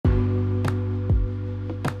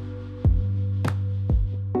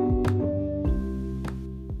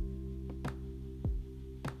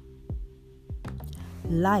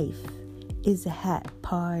Life is a hat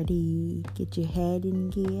party. Get your head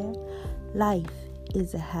in gear. Life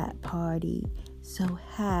is a hat party, so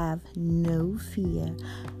have no fear.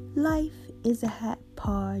 Life is a hat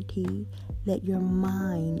party. Let your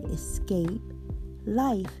mind escape.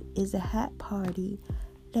 Life is a hat party.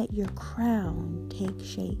 Let your crown take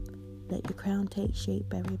shape. Let your crown take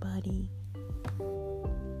shape, everybody.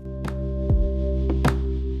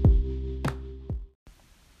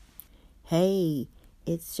 Hey,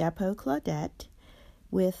 it's Chapeau Claudette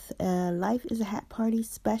with Life is a Hat Party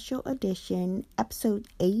Special Edition, Episode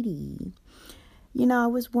 80. I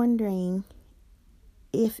was wondering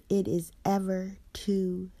if it is ever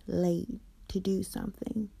too late to do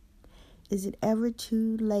something. Is it ever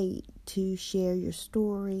too late to share your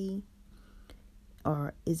story?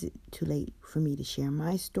 Or is it too late for me to share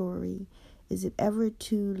my story? Is it ever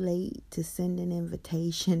too late to send an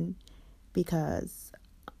invitation because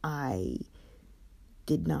I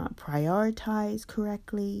did not prioritize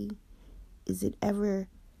correctly? Is it ever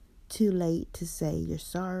too late to say you're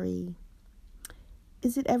sorry?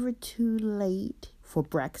 Is it ever too late for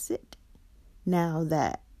Brexit now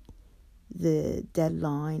that the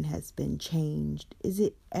deadline has been changed? Is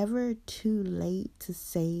it ever too late to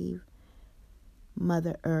save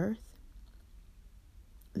Mother Earth?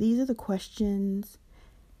 These are the questions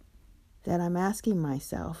that I'm asking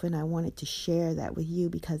myself, and I wanted to share that with you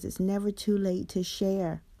because it's never too late to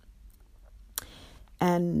share.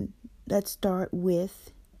 And let's start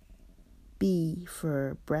with B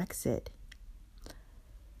for Brexit.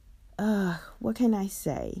 What can I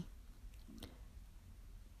say?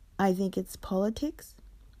 I think it's politics,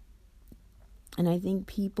 and I think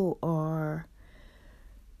people are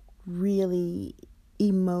really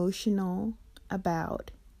emotional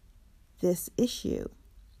about this issue.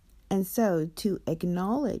 And so to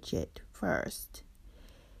acknowledge it first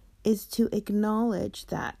is to acknowledge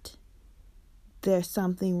that there's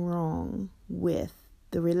something wrong with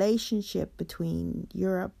the relationship between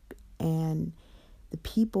Europe and the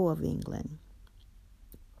people of England.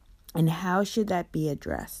 And how should that be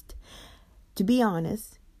addressed? To be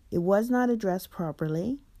honest, it was not addressed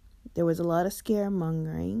properly. There was a lot of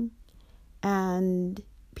scaremongering, and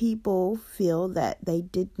people feel that they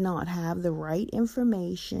did not have the right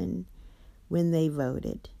information when they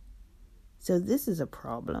voted. So this is a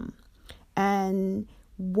problem. And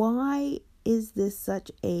why is this such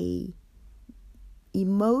a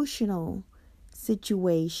emotional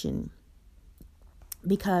situation?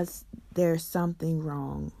 Because there's something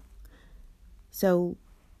wrong. So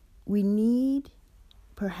we need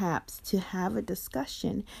perhaps to have a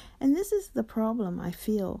discussion. And this is the problem I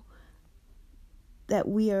feel that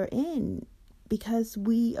we are in, because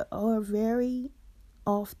we are very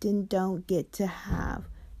often don't get to have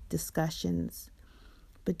discussions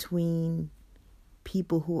between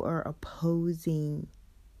people who are opposing,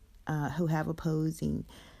 who have opposing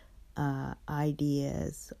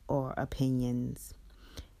ideas or opinions,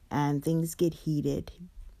 and things get heated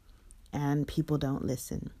and people don't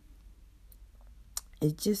listen.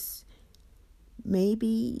 It just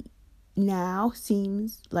maybe now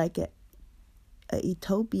seems like a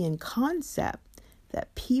utopian concept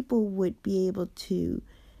that people would be able to,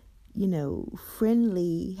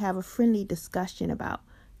 have a friendly discussion about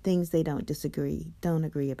things they don't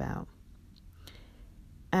agree about.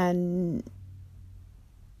 And,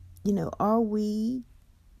 are we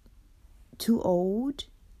too old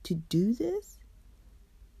to do this?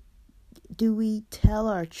 Do we tell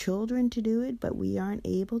our children to do it, but we aren't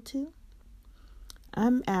able to?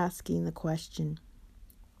 I'm asking the question,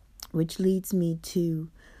 which leads me to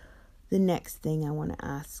the next thing I want to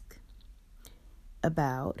ask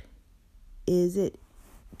about. Is it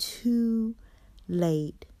too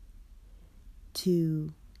late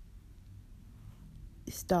to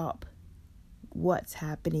stop what's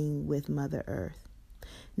happening with Mother Earth?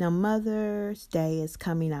 Now, Mother's Day is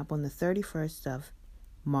coming up on the 31st of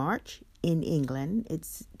March in England.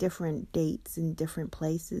 It's different dates in different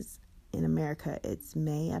places. In America, it's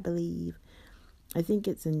May, I believe. I think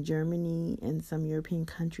it's in Germany and some European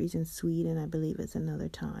countries. In Sweden, I believe it's another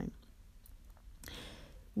time.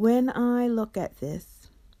 When I look at this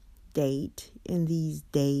date and these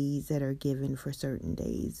days that are given for certain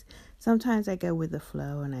days, sometimes I go with the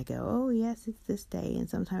flow and I go, oh yes, it's this day. And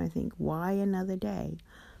sometimes I think, why another day?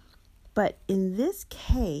 But in this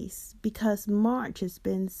case, because March has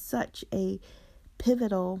been such a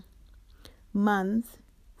pivotal month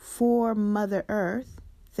for Mother Earth,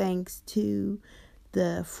 thanks to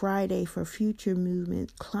the Friday for Future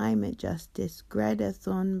movement, climate justice, Greta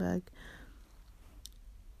Thunberg,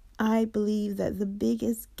 I believe that the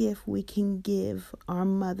biggest gift we can give our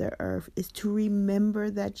Mother Earth is to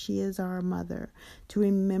remember that she is our mother, to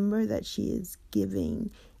remember that she is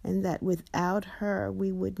giving, and that without her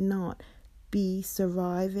we would not be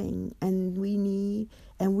surviving. And we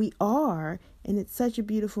are, and it's such a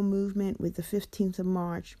beautiful movement with the 15th of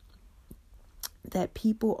March that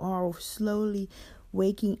people are slowly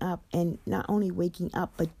waking up, and not only waking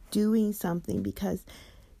up, but doing something, because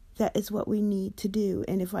that is what we need to do.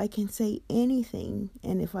 And if I can say anything,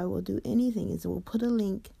 and if I will do anything, is we'll put a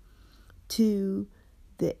link to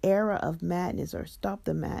the Era of Madness, or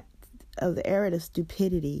the Era of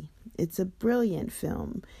Stupidity. It's a brilliant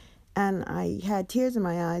film. And I had tears in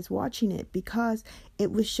my eyes watching it, because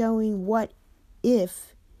it was showing what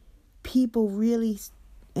if people really,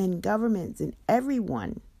 and governments and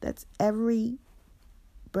everyone, that's everybody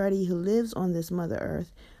who lives on this Mother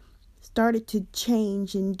Earth, started to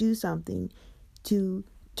change and do something to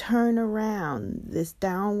turn around this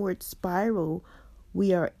downward spiral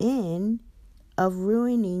we are in of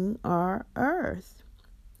ruining our earth.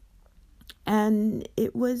 And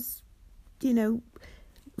it was,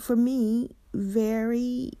 for me,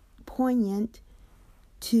 very poignant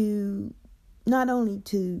to not only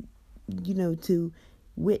to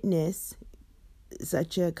witness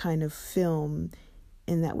such a kind of film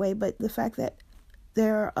in that way, but the fact that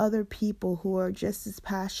there are other people who are just as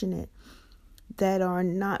passionate, that are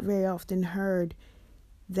not very often heard,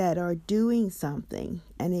 that are doing something.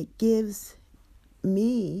 And it gives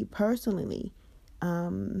me personally,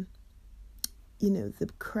 the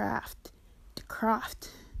craft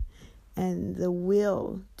and the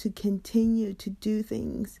will to continue to do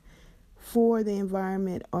things for the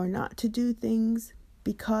environment, or not to do things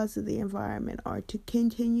because of the environment, or to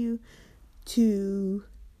continue to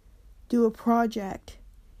do a project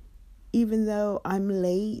even though I'm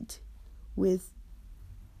late with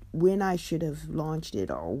when I should have launched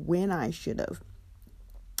it, or when I should have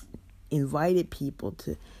invited people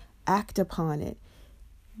to act upon it.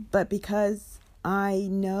 But because I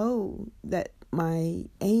know that my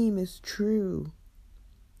aim is true,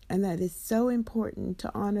 and that it's so important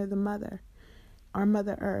to honor the mother, our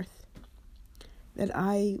Mother Earth, that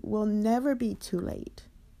I will never be too late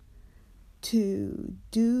to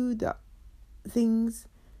do the things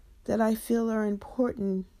that I feel are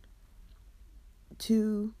important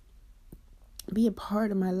to be a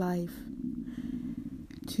part of my life,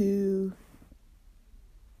 to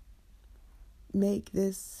make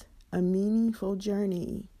this a meaningful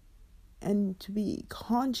journey, and to be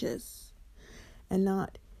conscious and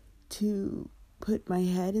not to put my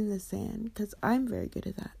head in the sand, because I'm very good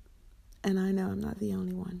at that, and I know I'm not the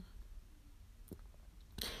only one.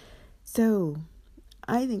 So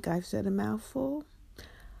I think I've said a mouthful,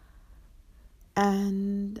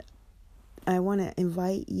 and I want to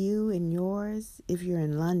invite you and yours, if you're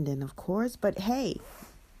in London, of course. But hey,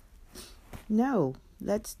 no,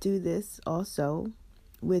 let's do this also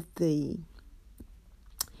with the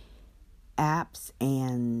apps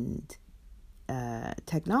and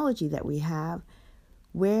technology that we have.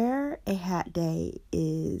 Wear a Hat Day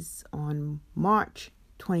is on March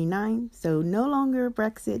 29th. So no longer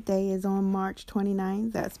Brexit Day is on March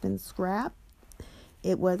 29th. That's been scrapped.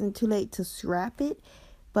 It wasn't too late to scrap it.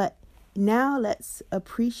 But now let's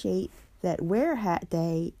appreciate that Wear a Hat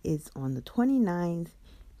Day is on the 29th.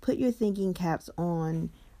 Put your thinking caps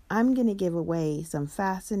on. I'm going to give away some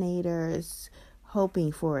fascinators,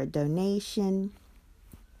 hoping for a donation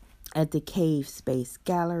at the Cave Space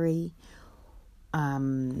Gallery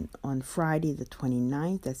on Friday the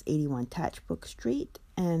 29th. That's 81 Tatchbrook Street.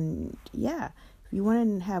 And yeah, if you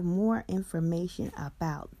want to have more information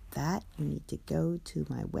about that, you need to go to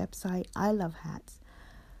my website,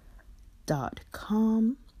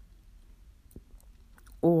 ilovehats.com,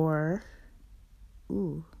 or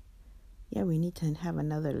we need to have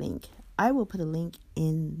another link. I will put a link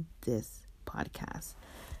in this podcast.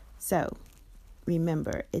 So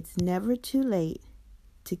remember, it's never too late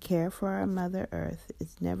to care for our Mother Earth.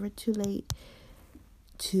 It's never too late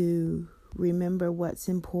to remember what's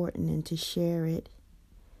important and to share it.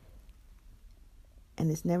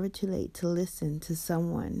 And it's never too late to listen to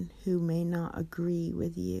someone who may not agree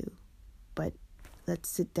with you. But let's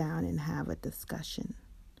sit down and have a discussion.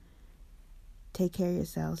 Take care of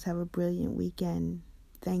yourselves. Have a brilliant weekend.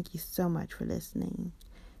 Thank you so much for listening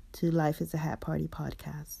to Life is a Hat Party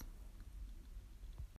podcast.